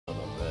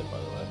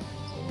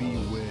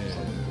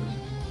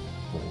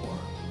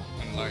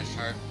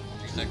start.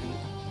 3 seconds.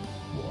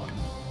 1.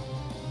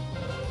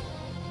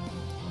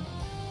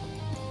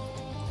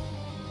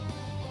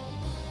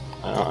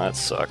 Oh, that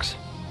sucks.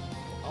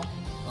 Oh,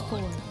 4.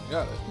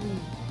 got it. 3.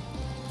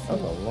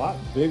 That's a lot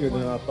bigger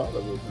than I thought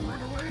it would be.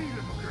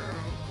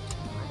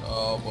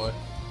 Oh boy.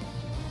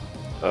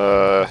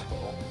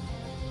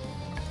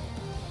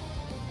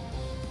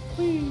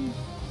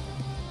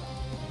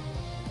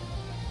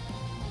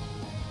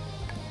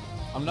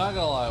 I'm not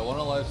gonna lie, one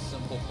of life's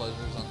simple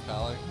pleasures on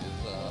taloc is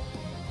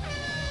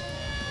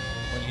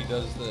when he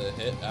does the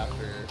hit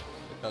after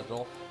the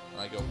cudgel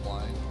and I go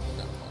flying. It's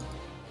kind of fun.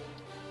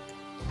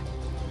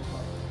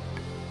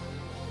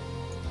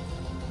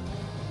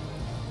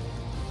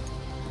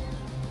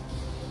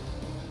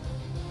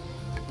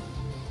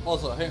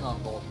 Also, hang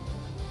on, Bolt.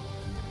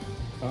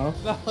 Huh?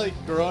 It's not like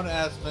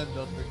grown-ass men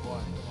don't drink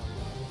wine.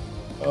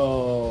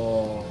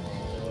 Oh,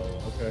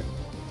 okay.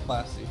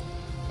 Classy.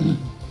 I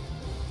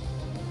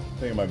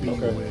think it might be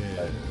okay.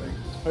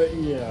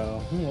 Yeah.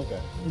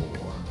 Okay.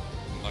 4.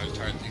 Large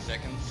start. 3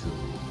 seconds.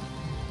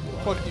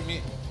 What the fuck you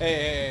mean?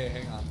 Hey,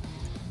 hang on.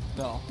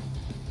 No.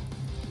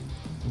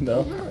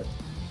 No.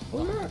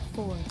 Why not?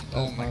 4.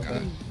 Oh my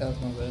god. That was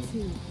my bad. 2.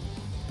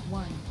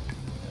 1.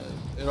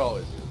 It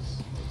always is.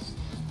 Let's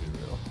be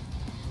real.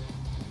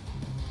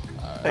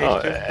 Alright. Oh,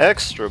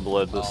 extra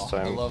blood this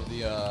I time. love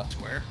the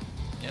Square.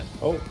 Yep.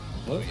 Oh,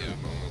 Oh what? yeah.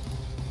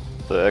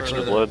 The extra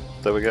Further. blood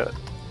that we got.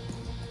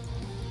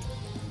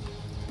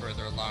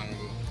 Further along move.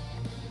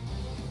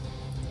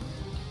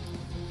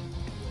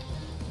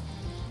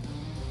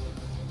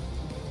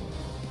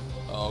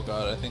 oh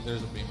god, I think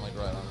there's a beam like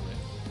right under me.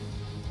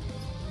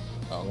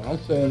 Oh, I'm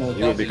saying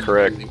You would be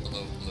correct. Below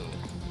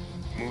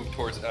blue. Move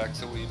towards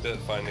X a wee bit,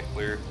 find a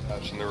clear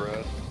patch in the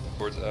red.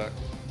 Towards X.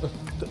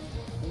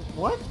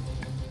 what?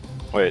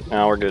 Wait,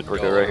 now we're good. We're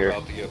Y'all good are right here.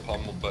 about to get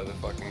pummeled by the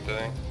fucking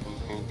thing.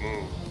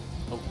 Move.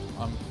 Oh,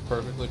 I'm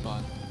perfectly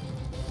fine.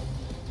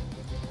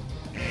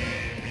 I'm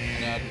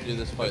gonna have to do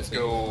this fight. Let's thing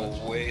go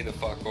much. way the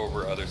fuck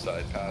over other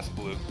side past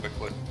blue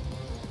quickly.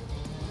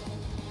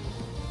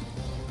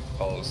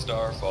 Follow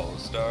star.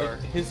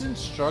 Like, his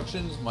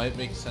instructions might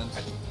make sense.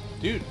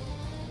 Dude,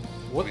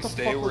 what we the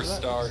stay fuck where was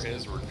that? star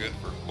is, we're good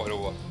for quite a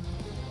while.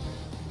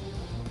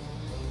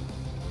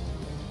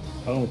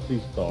 I don't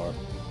see star.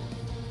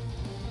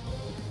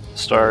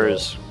 Star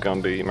is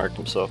gonna be marked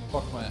himself.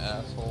 Fuck my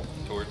asshole.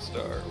 Towards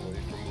star, away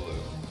from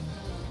blue.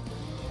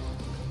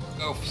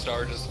 Oh,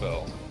 star just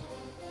fell.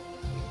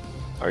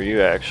 Are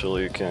you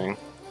actually king?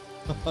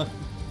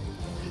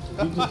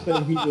 You just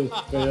said he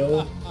just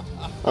fell.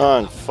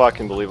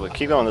 Unfucking believable.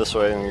 Keep going this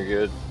way and you're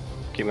good.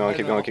 Keep going,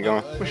 keep going, keep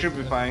going. We should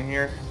be fine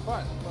here.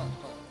 Fine.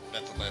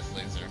 That's the last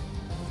laser.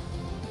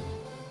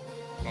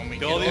 When we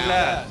Kill get these down,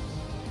 ads.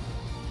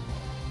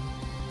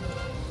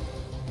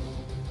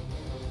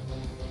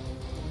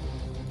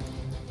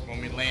 when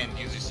we land,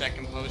 use your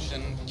second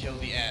potion, kill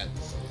the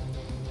ads.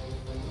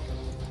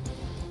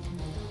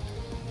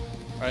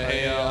 Alright,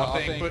 hey, I'll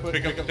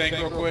pick up the tank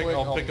real quick.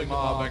 I'll pick him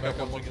back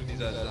up once we get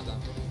these ads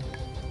done.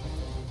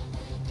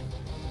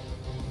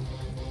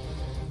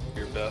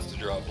 Your best to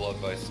draw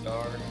blood by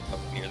star, up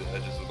near the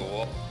edges of the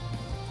wall.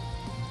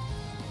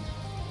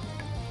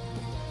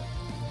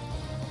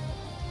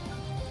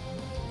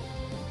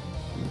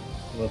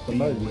 Well,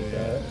 somebody just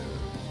died.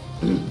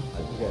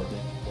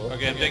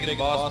 Okay, I'm taking the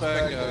boss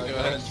back. Go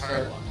ahead and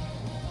start.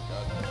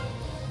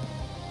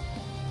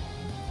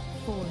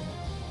 4.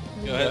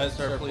 Go ahead and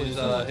start, please.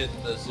 Hit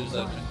the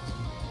suicide mix.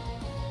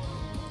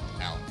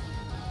 Ow.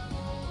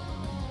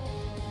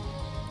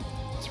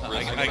 It's I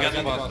rising. got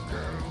the boss.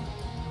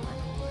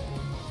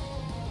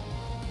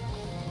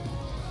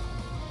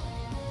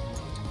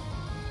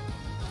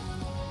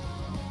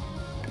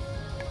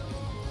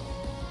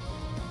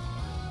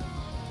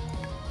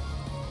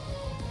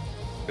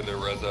 Get their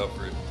res out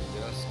for it,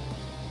 yes.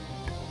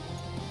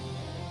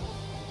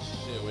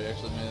 Shit, we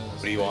actually made it.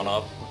 What do you want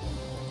up?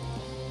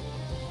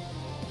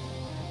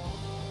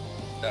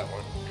 That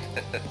one.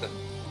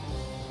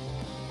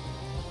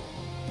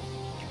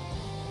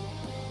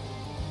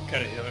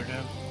 Cut it, healer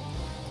down.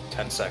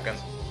 10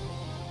 seconds.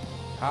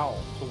 How?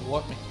 To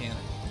what mechanic?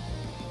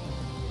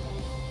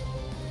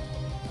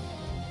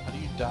 How do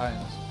you die in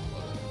this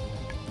water?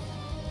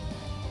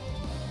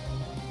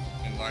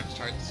 Enlarge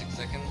start. 6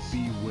 seconds.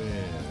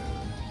 Beware.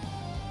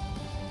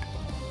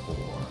 4,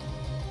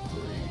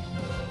 3,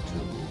 2,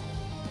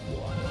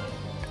 1.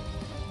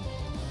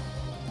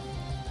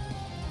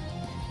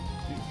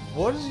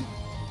 What is he?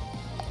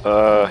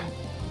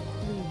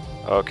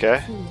 Okay.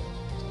 2.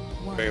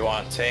 1. Where you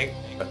want tank?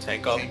 A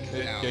tank up? Tank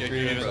down. Get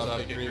grievous up,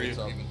 get grievous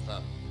up. Grievous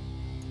up.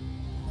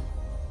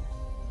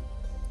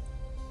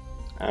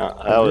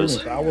 That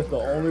was I was the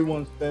only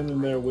one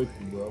standing there with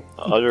you, bro.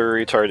 utter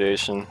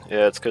retardation.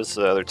 Yeah, it's because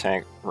the other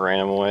tank ran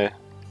him away.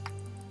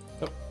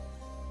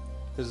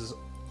 Because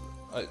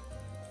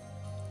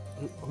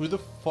who the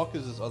fuck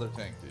is this other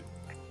tank, dude?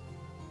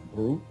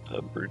 Brute.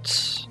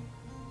 Brutes.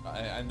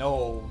 I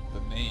know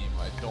the name.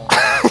 I don't.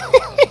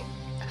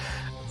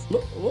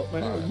 Look,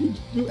 man, Right.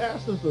 you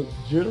asked us a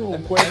general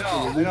question.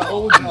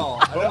 I know.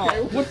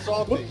 Okay, Just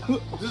salty.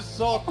 Just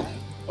salty.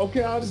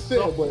 Okay, I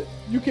understand, but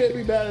you can't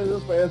be mad at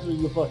us for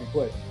answering the fucking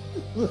question.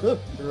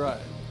 You're right.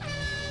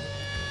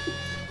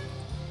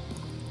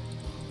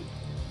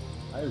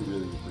 I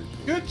really appreciate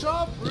it. Good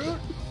job, Brute.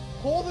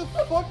 Pull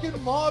this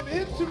fucking mob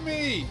into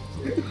me.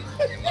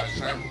 Enlarge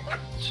target.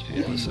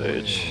 Jesus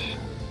H.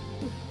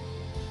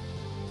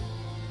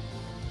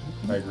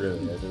 Like really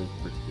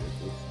appreciate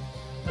this.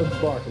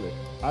 Mr. Barkley,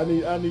 I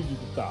need you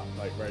to stop,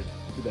 like right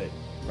today,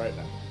 right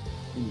now.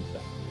 You need to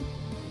stop.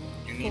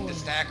 You need to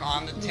stack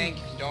on the tank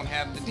if you don't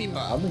have the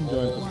debuff. I'm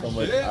enjoying this so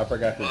much. I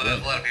forgot to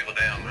drink. a lot of people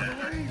down,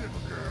 man.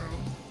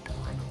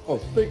 Oh,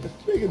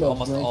 speaking of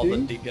Almost all the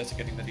drinking, DPS are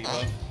getting the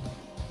debuff.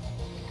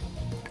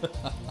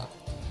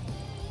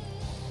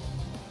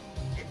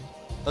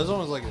 That's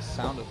almost like a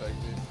sound effect,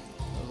 dude.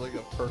 That was like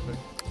a perfect.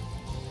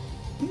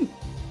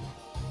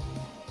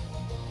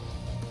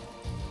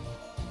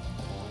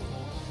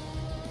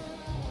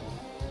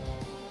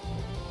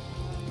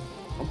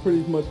 I'm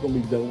pretty much gonna be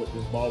done with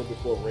this bottle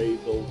before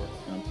raid's over,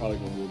 and I'm probably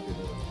gonna go get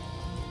it.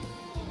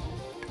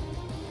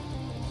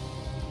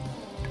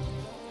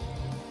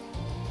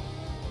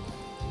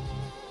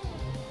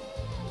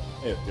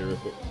 Yeah,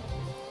 terrific.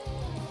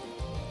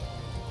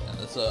 And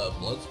it's a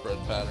blood spread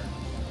pattern.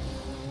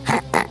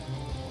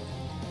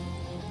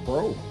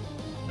 Bro,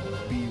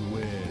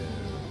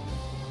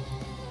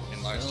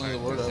 Enlarge Only the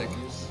target word 3 I don't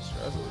seconds. use is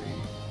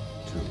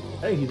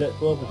Raspberry. hey, he's at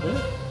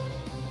 12%.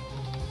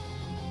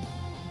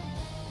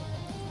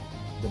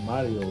 The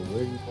Mario,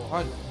 where you from?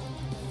 What?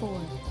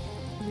 4,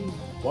 3,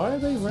 Why are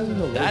they running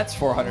away? That's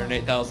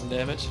 408,000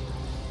 damage.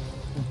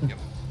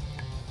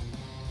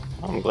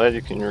 I'm glad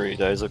you can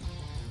read, Isaac.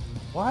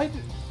 Why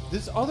did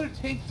this other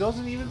tank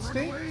doesn't even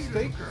stake?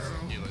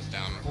 Healer's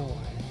down. Oh,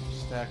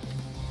 stack.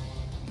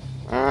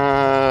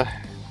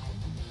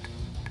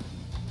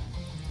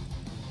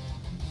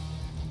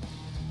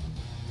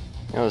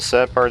 You know, the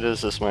sad part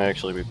is this might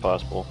actually be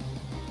possible.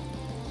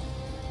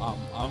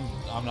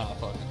 I'm not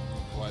fucking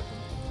wiping.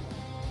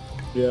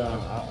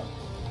 Yeah,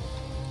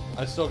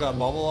 I still got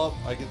bubble up.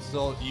 I can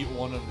still eat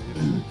one of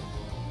these.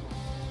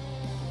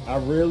 I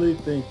really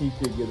think he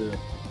should get a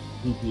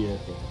DPS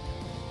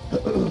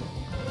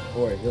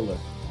or a healer.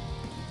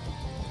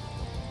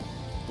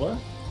 What?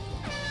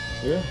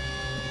 Yeah,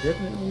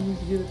 definitely needs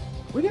to get it.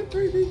 We got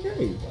 3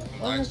 DKs.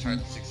 Enlarge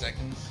target 6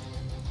 seconds.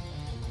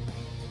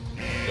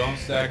 Don't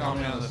stack on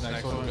me on this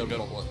next one. Go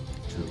bubble up.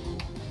 2,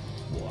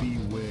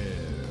 1.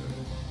 Beware.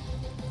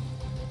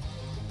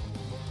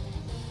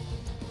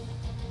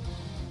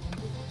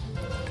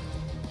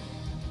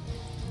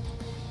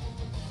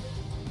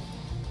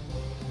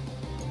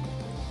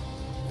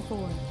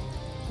 four,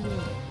 3,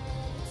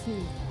 2,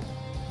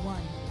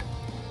 1.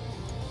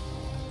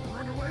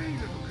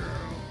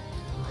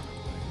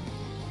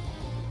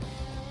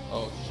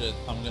 Oh shit!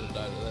 I'm gonna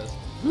die to this.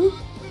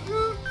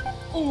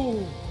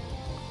 Oh.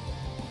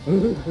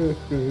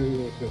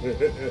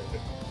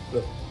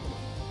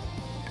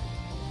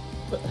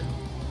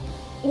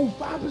 Oh,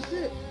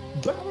 5%!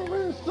 Battle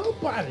ran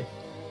somebody!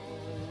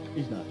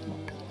 He's not smart.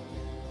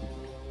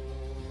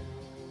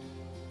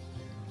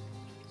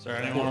 Is there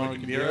anyone on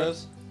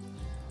Kabira's?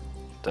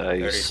 Die,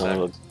 you 30 son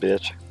of a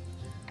bitch.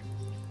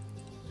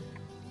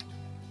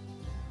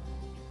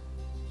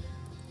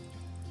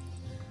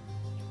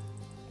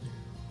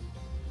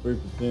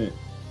 %.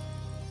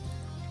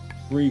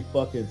 3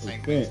 fucking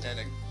Sanguine percent.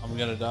 static. I'm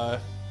gonna die.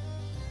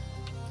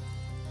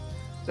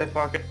 Say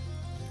fuck it.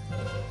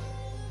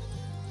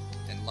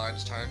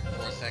 Enlarge target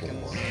 4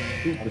 seconds.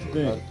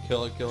 2%.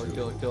 Kill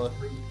it.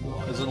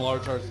 This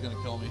enlarged heart's gonna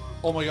kill me.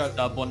 Oh my god.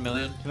 Sub 1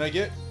 million. Can I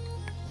get?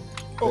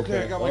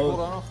 Okay, I got my Oh. cooldown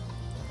off.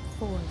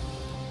 4,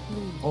 3,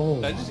 Oh,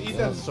 Did I just my eat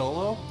God. that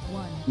solo?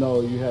 1.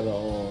 No, you had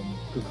a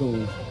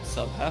cocoon.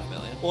 Sub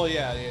 500,000. Well,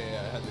 yeah. I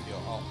had to go.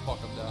 Oh, fuck,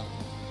 I'm down.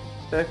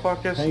 Say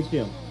focus. Tank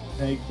him.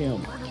 Tank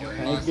him. Kill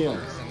Tank Lost him.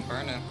 Focus and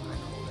burn it.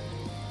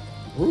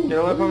 Bruce, Get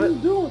away what from are it. you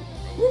doing?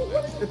 Bruce,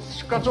 what is It's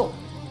Scuttle.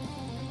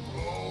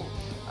 Oh.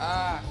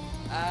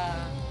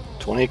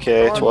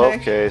 20k, Come on,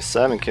 12k,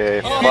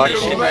 7k. Oh, Fuck you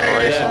you, go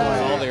Christ Yeah,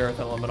 all almighty. the earth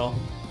elemental.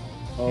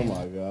 Oh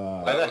my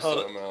god. That was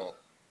some amount.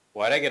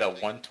 Why'd I get a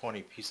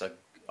 120 piece of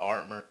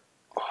armor?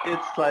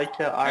 It's like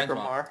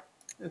Agromar.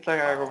 It's like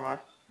Agromar.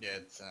 Yeah,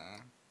 it's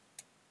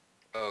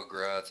Oh,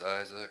 grats,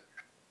 Isaac.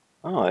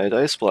 Oh, I had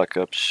ice block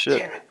up. Shit.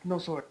 Damn it, no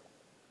sword.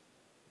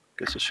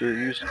 Guess I should have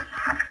used.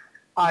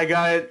 I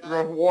got it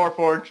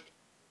Warforged.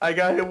 I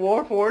got it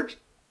Warforged.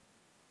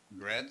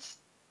 Grets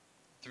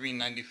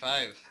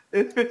 395.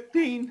 It's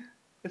 15.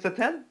 It's a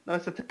 10? No,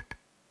 it's a 10.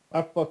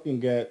 I fucking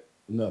got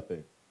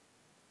nothing.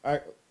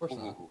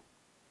 Ooh.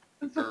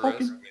 It's a Risk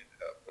fucking... made it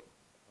happen.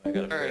 I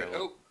got a Alright,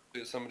 barrel. oh,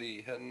 there's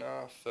somebody heading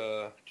off.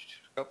 A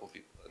couple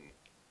people heading.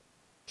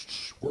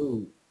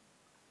 Dude.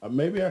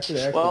 Maybe I should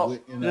actually Well,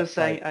 went in just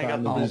that saying, fight I got trying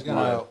to the I'm do just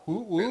gonna five.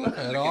 woo Let's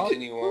head off.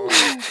 continue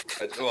on.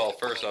 Well,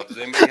 first off, does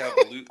anybody have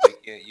loot they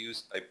can't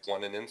use? I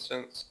want an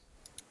instance.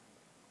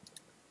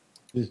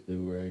 This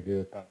dude right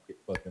here trying to get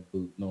fucking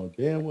loot. No,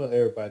 damn well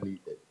everybody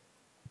needs that.